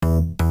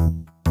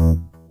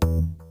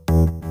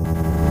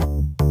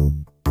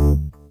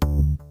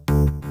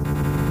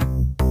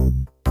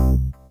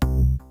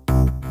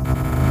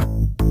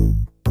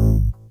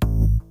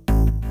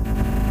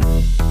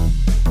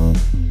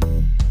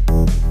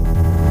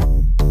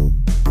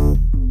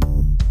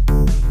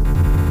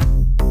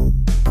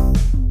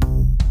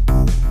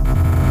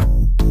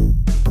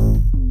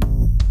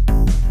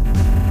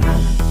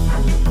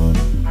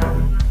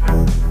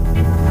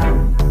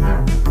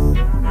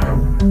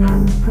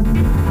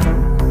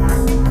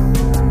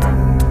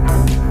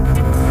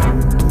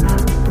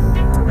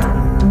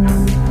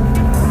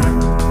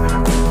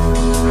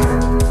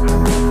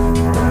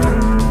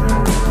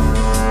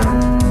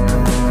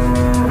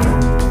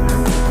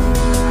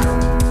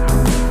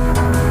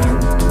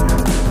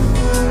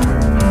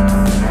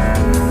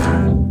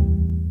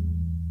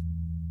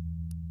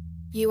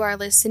You are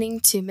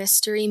listening to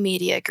Mystery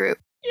Media Group.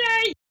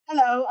 Yay!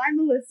 Hello, I'm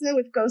Melissa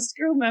with Ghost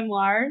Girl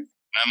Memoirs. And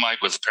I'm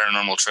Mike with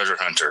Paranormal Treasure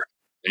Hunter,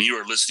 and you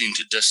are listening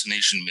to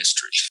Destination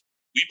Mystery.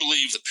 We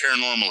believe the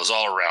paranormal is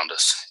all around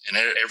us, and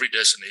every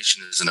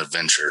destination is an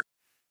adventure.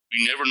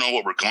 We never know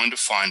what we're going to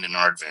find in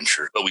our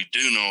adventure, but we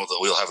do know that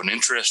we'll have an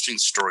interesting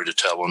story to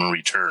tell when we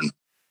return.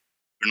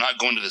 We're not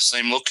going to the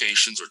same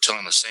locations or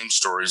telling the same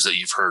stories that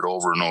you've heard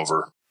over and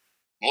over.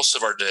 Most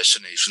of our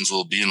destinations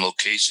will be in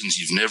locations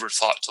you've never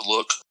thought to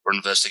look or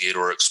investigate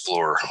or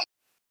explore.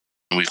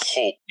 And we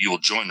hope you will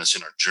join us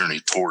in our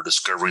journey toward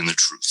discovering the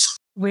truth.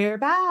 We're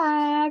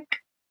back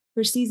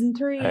for season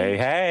 3.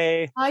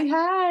 Hey.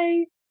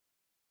 Hi.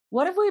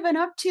 What have we been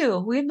up to?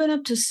 We've been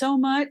up to so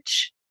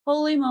much.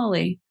 Holy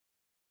moly.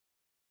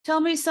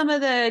 Tell me some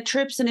of the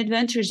trips and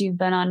adventures you've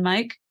been on,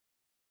 Mike.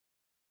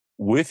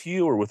 With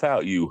you or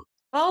without you?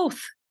 Both.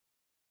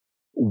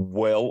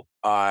 Well,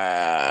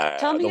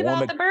 tell me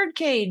about the bird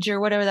cage or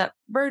whatever that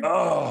bird.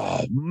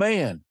 Oh,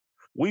 man.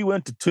 We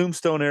went to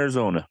Tombstone,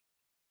 Arizona,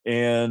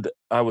 and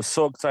I was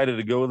so excited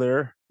to go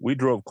there. We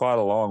drove quite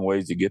a long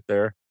ways to get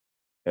there,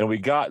 and we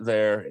got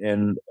there,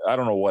 and I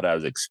don't know what I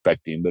was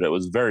expecting, but it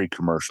was very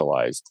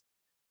commercialized.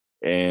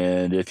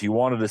 And if you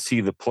wanted to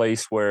see the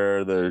place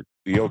where the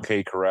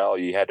OK Corral,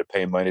 you had to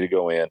pay money to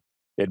go in.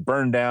 It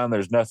burned down.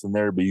 There's nothing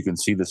there, but you can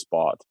see the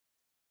spot.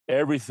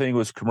 Everything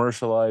was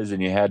commercialized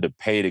and you had to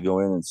pay to go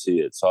in and see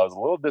it. So I was a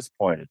little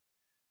disappointed.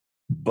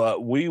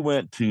 But we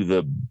went to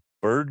the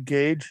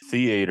Birdcage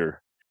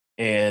Theater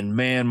and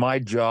man, my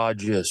jaw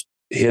just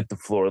hit the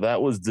floor.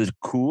 That was the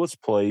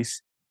coolest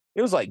place.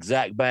 It was like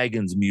Zach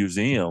Bagans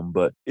Museum,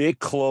 but it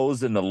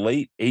closed in the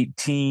late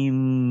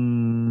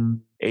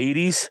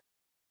 1880s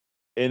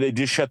and they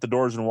just shut the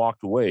doors and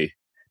walked away.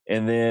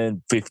 And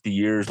then 50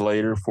 years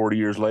later, 40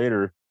 years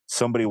later,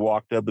 somebody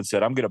walked up and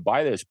said, I'm going to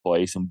buy this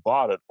place, and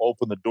bought it,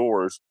 opened the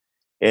doors,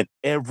 and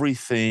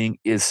everything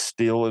is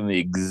still in the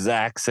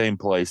exact same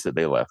place that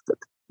they left it.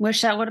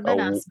 Wish that would have been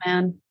us,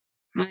 man.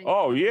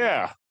 Oh,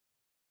 yeah.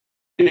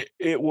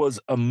 It was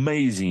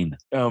amazing.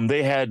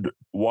 They had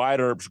Wyatt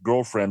Earp's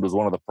girlfriend was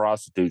one of the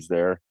prostitutes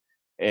there,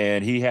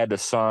 and he had to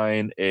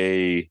sign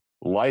a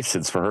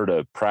license for her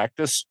to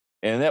practice,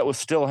 and that was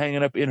still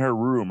hanging up in her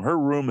room. Her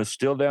room is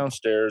still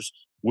downstairs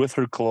with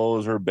her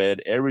clothes, her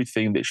bed,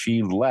 everything that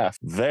she left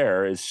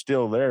there is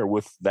still there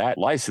with that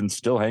license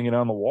still hanging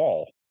on the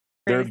wall.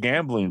 Their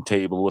gambling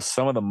table with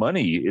some of the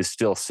money is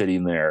still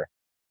sitting there.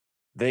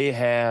 They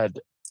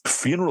had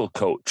funeral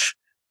coach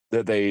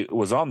that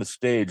was on the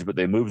stage, but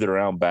they moved it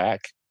around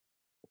back,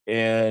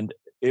 and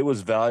it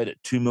was valued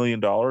at $2 million.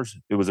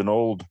 It was an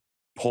old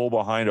pull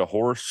behind a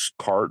horse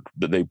cart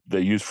that they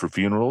used for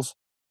funerals.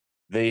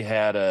 They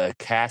had a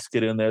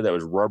casket in there that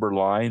was rubber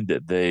lined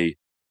that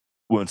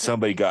when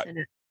somebody got,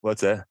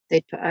 what's that?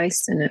 They put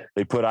ice in it.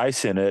 They put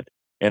ice in it,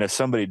 and if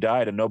somebody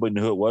died and nobody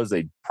knew who it was,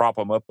 they'd prop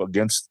them up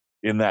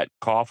in that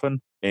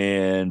coffin,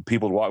 and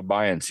people would walk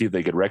by and see if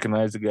they could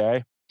recognize the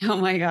guy. Oh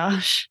my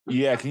gosh.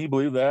 Yeah, can you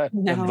believe that?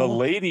 No. And the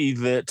lady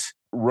that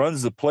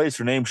runs the place,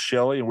 her name's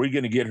Shelly, and we're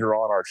going to get her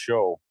on our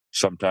show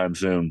sometime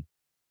soon.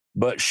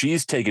 But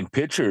she's taking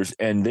pictures,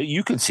 and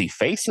you can see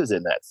faces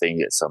in that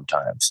thing at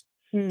sometimes.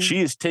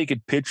 She is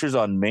taking pictures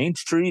on Main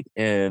Street,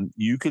 and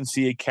you can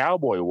see a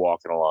cowboy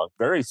walking along,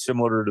 very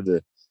similar to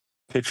the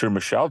picture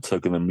Michelle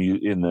took in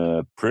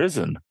the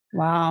prison.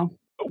 Wow.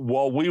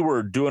 While we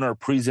were doing our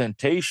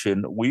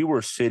presentation, we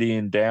were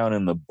sitting down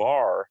in the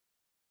bar,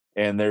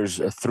 and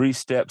there's 3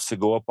 steps to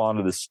go up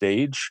onto the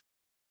stage.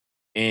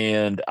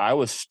 And I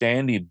was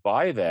standing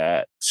by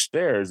that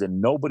stairs,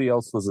 and nobody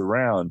else was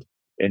around.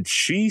 And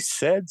she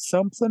said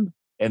something,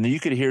 and then you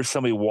could hear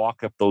somebody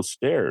walk up those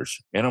stairs.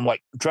 And I'm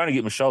like trying to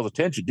get Michelle's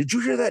attention. Did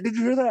you hear that? Did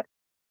you hear that?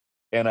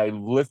 And I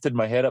lifted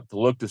my head up to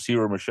look to see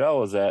where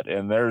Michelle was at.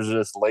 And there's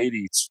this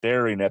lady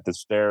staring at the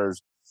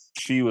stairs.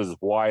 She was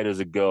white as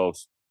a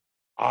ghost.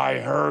 I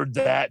heard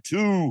that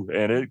too.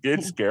 And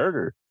it scared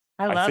her.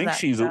 I think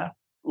she's,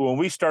 when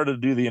we started to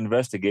do the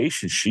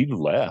investigation, she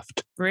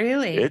left.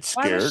 Really? It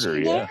scared her,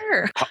 yeah.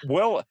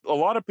 Well, a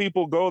lot of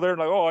people go there and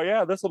like, oh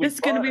yeah, this will be fun. It's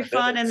going to be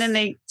fun. And then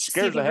they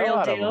scares the hell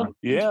out of them.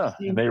 Yeah.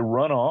 And they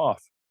run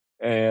off.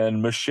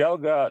 And Michelle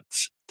tell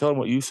them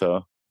what you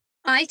saw.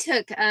 I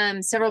took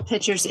several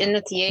pictures in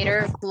the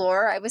theater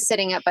floor. I was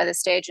sitting up by the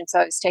stage, and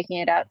so I was taking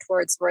it out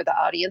towards where the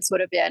audience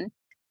would have been.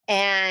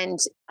 And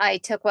I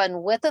took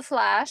one with a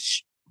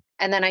flash,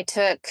 and then I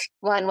took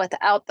one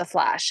without the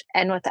flash.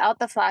 And without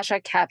the flash, I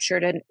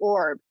captured an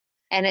orb.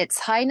 And it's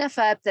high enough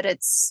up that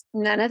it's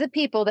none of the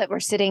people that were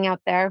sitting out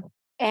there.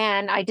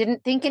 And I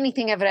didn't think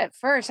anything of it at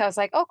first. I was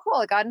like, oh,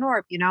 cool, I got an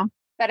orb,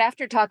 But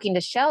after talking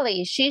to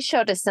Shelly, she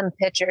showed us some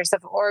pictures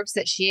of orbs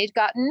that she had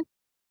gotten.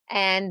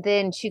 And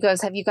then she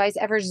goes, have you guys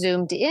ever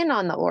zoomed in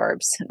on the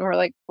orbs? And we're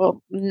like,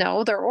 well,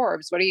 no, they're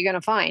orbs. What are you going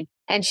to find?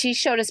 And she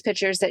showed us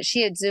pictures that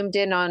she had zoomed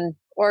in on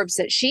orbs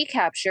that she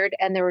captured,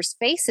 and there was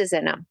faces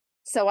in them.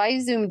 So I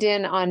zoomed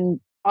in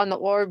on the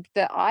orb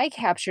that I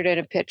captured in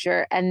a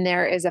picture, and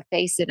there is a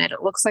face in it.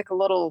 It looks like a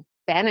little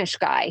Spanish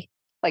guy,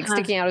 like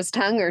sticking out his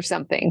tongue or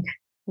something.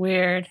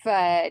 Weird.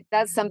 But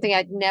that's something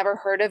I'd never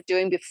heard of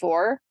doing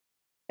before,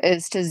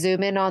 is to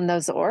zoom in on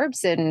those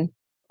orbs. And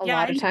a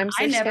lot of times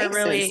I there's never faces.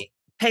 really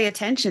pay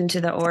attention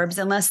to the orbs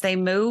unless they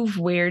move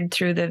weird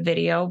through the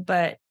video,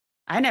 but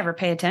I never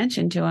pay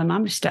attention to them.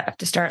 I'm just have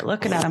to start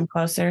looking at them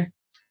closer.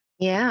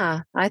 Yeah,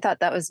 I thought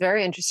that was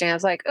very interesting. I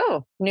was like,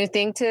 oh, new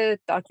thing to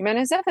document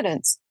as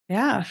evidence.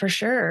 Yeah, for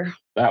sure.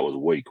 That was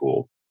way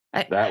cool.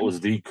 That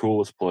was the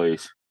coolest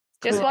place.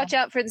 Just Cool. watch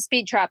out for the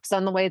speed traps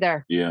on the way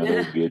there. Yeah,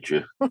 they'll get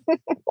you.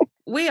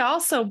 We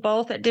also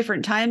both at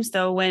different times,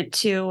 though, went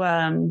to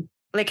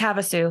Lake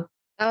Havasu.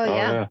 Oh,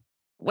 yeah.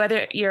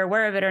 Whether you're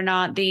aware of it or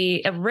not,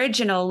 the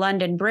original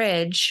London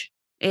Bridge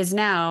is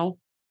now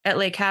at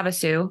Lake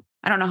Havasu.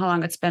 I don't know how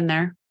long it's been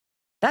there.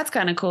 That's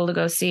kind of cool to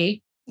go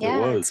see. Yeah,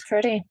 was. it's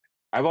pretty.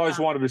 I've always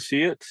wanted to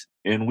see it,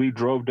 and we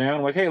drove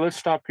down like, hey, let's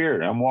stop here.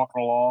 And I'm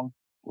walking along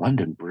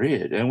London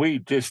Bridge, and we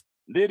just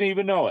didn't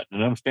even know it.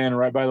 And I'm standing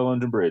right by the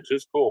London Bridge.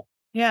 It's cool.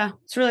 Yeah,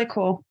 it's really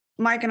cool.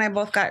 Mike and I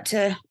both got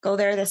to go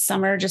there this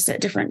summer, just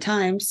at different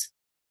times.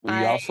 We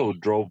also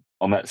drove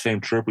on that same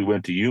trip. We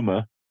went to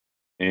Yuma,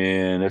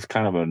 and it's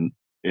kind of and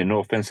no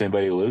offense to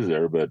anybody who lives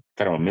there, but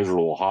kind of a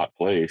miserable, hot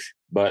place.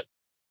 But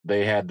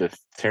they had the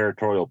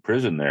territorial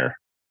prison there,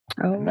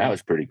 and that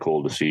was pretty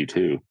cool to see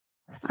too.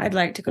 I'd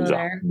like to go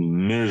there.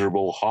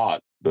 Miserable,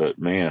 hot, but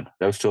man,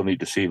 that was still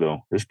neat to see though.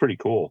 It's pretty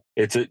cool.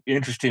 It's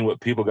interesting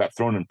what people got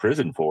thrown in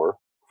prison for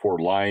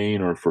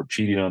lying or for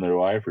cheating on their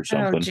wife or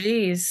something. Oh,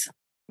 geez.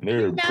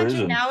 They're in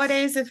prison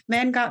nowadays if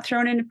men got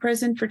thrown into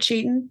prison for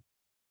cheating.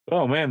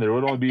 Oh man, there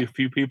would only be a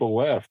few people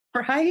left.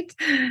 Right?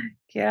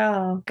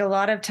 Yeah. A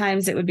lot of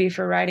times it would be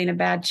for writing a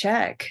bad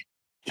check.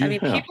 I mean,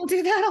 people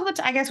do that all the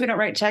time. I guess we don't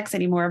write checks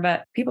anymore,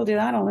 but people do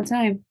that all the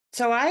time.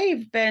 So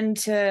I've been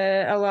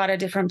to a lot of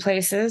different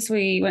places.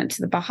 We went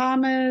to the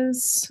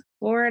Bahamas,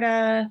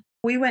 Florida.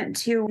 We went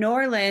to New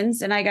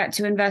Orleans, and I got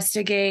to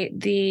investigate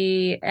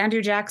the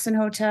Andrew Jackson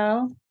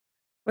Hotel,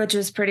 which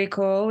was pretty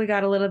cool. We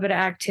got a little bit of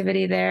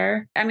activity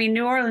there. I mean,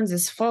 New Orleans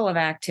is full of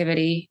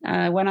activity.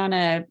 I went on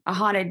a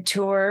haunted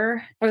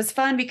tour. It was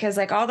fun because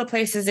like all the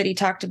places that he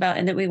talked about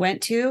and that we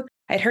went to,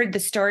 I'd heard the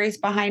stories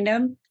behind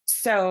them.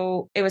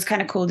 So it was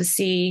kind of cool to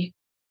see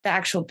the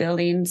actual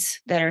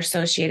buildings that are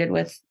associated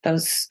with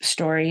those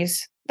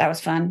stories. That was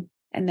fun.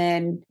 And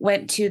then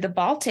went to the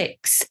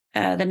Baltics,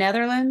 the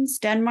Netherlands,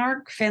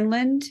 Denmark,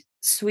 Finland,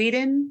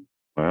 Sweden,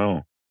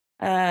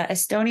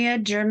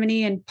 Estonia,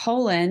 Germany, and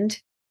Poland.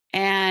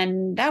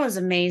 And that was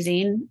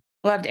amazing.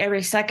 Loved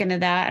every second of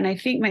that. And I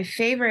think my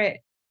favorite,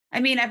 I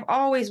mean, I've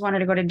always wanted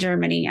to go to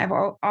Germany. I've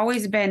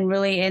always been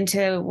really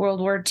into World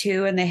War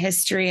II and the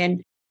history.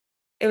 And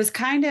it was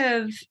kind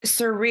of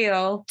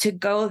surreal to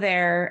go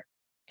there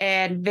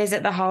and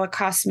visit the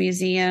Holocaust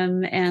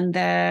Museum and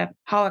the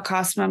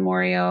Holocaust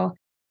Memorial,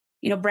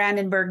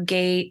 Brandenburg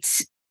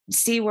Gate,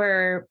 see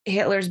where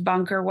Hitler's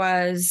bunker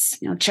was,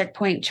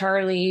 Checkpoint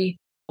Charlie.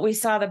 We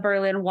saw the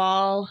Berlin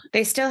Wall.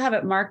 They still have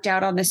it marked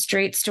out on the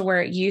streets to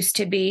where it used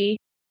to be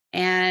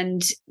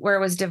and where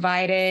it was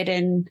divided.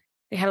 And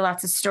they had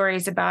lots of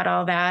stories about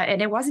all that.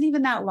 And it wasn't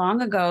even that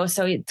long ago.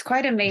 So it's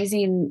quite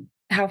amazing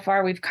how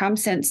far we've come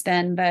since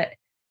then. But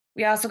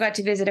we also got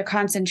to visit a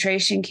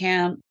concentration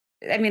camp.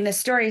 I mean, the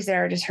stories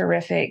there are just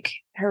horrific.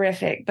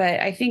 But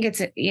I think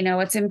it's,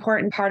 it's an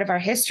important part of our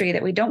history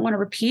that we don't want to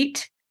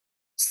repeat.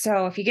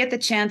 So if you get the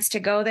chance to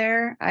go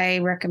there, I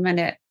recommend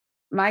it.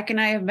 Mike and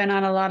I have been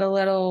on a lot of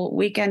little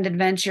weekend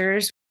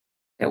adventures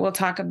that we'll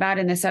talk about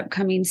in this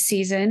upcoming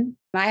season.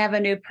 I have a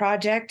new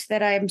project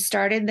that I'm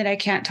started that I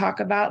can't talk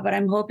about, but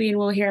I'm hoping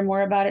we'll hear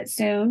more about it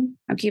soon.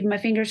 I'm keeping my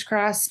fingers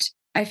crossed.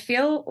 I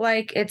feel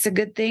like it's a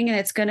good thing and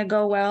it's going to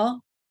go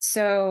well.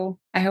 So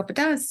I hope it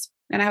does.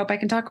 And I hope I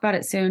can talk about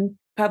it soon.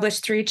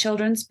 Published 3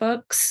 children's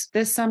books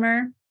this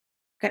summer.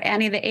 Got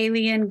Annie the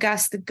Alien,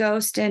 Gus the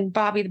Ghost, and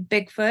Bobby the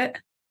Bigfoot.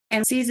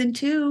 And season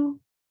 2,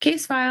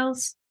 Case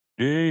Files.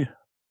 Yay.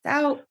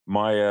 Out.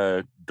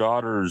 My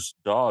daughter's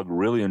dog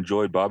really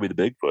enjoyed Bobby the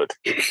Bigfoot.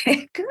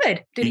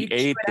 Good. Did he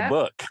ate the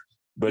book,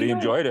 but he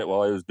enjoyed it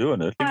while I was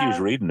doing it. I think he was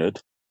reading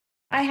it.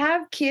 I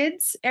have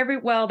kids,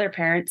 their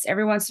parents,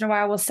 every once in a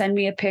while will send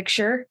me a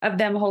picture of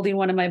them holding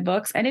one of my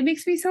books, and it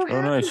makes me so happy.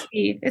 Oh, nice.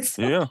 It's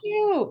so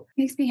cute.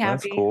 Makes me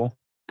happy. That's cool.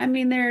 I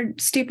mean, they're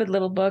stupid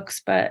little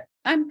books, but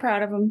I'm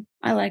proud of them.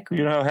 I like them.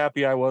 You know how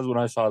happy I was when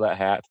I saw that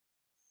hat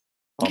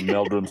on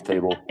Meldrum's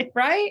table?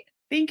 Right?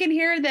 Thinking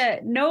here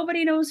that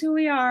nobody knows who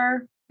we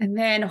are. And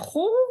then,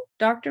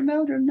 Dr.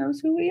 Meldrum knows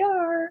who we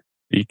are.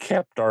 He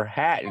kept our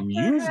hat and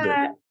used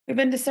it. We've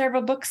been to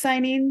several book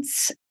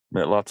signings.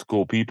 Met lots of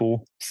cool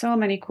people. So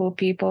many cool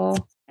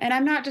people. And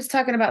I'm not just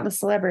talking about the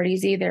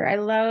celebrities either. I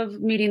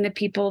love meeting the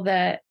people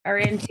that are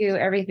into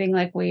everything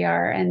like we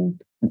are and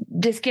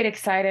just get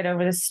excited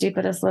over the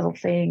stupidest little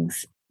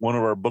things. One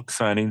of our book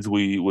signings,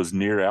 was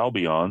near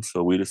Albion,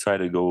 so we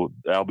decided to go.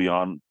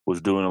 Albion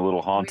was doing a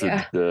little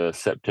haunted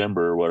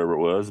September or whatever it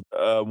was.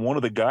 One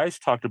of the guys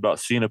talked about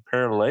seeing a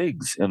pair of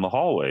legs in the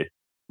hallway.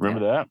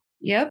 Remember that?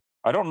 Yep.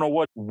 I don't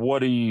know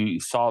what he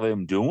saw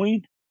them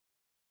doing,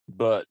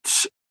 but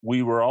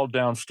we were all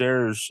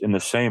downstairs in the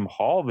same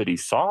hall that he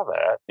saw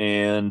that,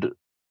 and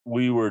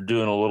we were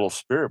doing a little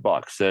spirit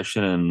box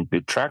session and it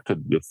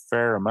attracted a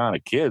fair amount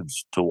of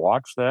kids to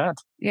watch that.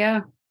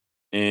 Yeah.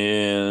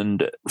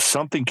 And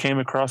something came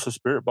across the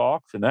spirit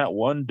box and that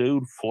one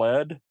dude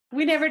fled.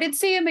 We never did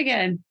see him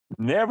again.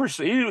 Never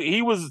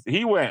see.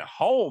 He went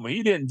home.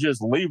 He didn't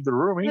just leave the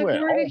room. He Like,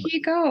 went where home. did he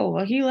go?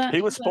 Well, he left.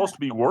 He was supposed to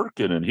be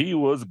working and he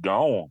was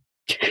gone.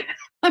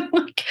 I'm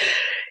like,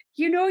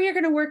 you know, you're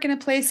going to work in a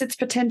place that's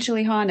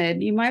potentially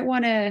haunted. You might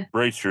want to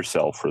Brace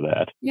yourself for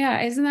that.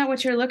 Yeah, isn't that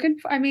what you're looking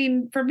for? I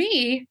mean, for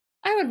me,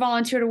 I would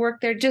volunteer to work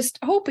there just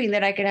hoping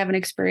that I could have an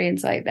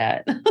experience like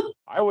that.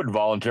 I would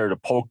volunteer to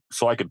poke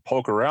so I could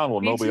poke around while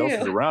Me nobody else too.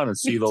 is around and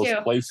see Me those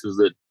too. places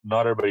that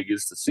not everybody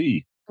gets to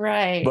see.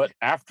 Right. But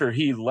after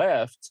he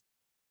left,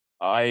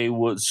 I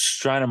was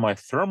shining my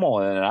thermal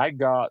and I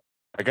got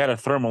a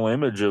thermal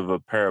image of a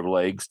pair of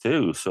legs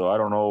too. So I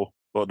don't know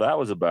what that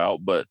was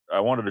about, but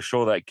I wanted to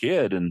show that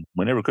kid and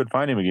we never could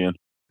find him again.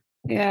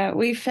 Yeah,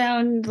 we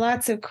found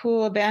lots of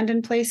cool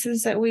abandoned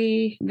places that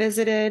we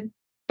visited,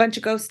 bunch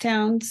of ghost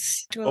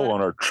towns.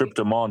 On our trip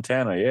to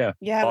Montana, yeah.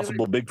 Yeah.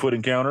 Possible Bigfoot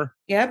encounter.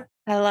 Yep.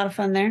 Had a lot of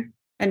fun there.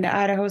 Been to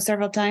Idaho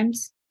several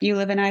times. You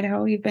live in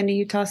Idaho. You've been to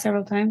Utah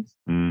several times.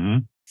 Mm-hmm.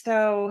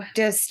 So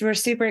we're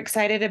super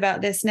excited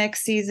about this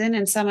next season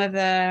and some of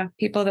the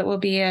people that we'll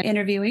be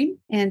interviewing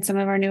and some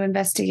of our new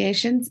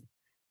investigations.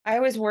 I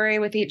always worry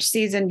with each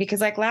season because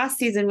like last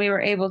season, we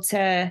were able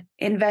to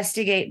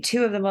investigate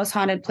 2 of the most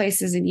haunted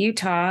places in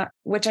Utah,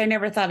 which I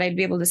never thought I'd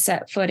be able to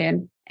set foot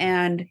in.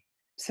 And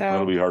so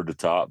It'll be hard to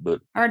top,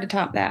 but hard to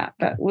top that,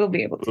 but we'll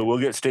be able to. we'll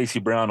get Stacy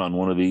Brown on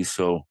one of these.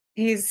 So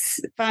He's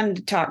fun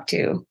to talk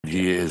to.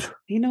 he is.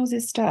 He knows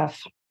his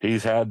stuff.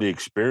 He's had the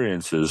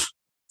experiences.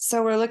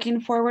 So we're looking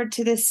forward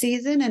to this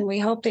season and we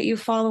hope that you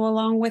follow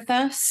along with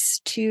us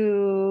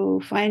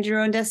to find your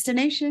own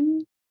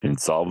destination. And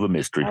solve the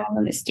mystery. Solve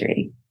the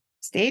mystery.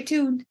 Stay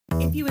tuned.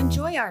 If you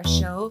enjoy our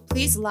show,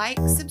 please like,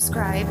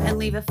 subscribe, and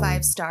leave a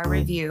 5-star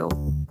review.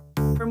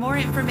 For more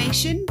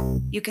information,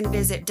 you can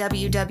visit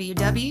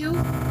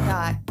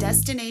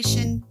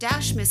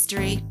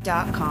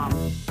www.destination-mystery.com.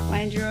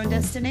 Find your own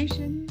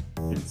destination.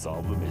 And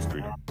solve the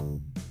mystery.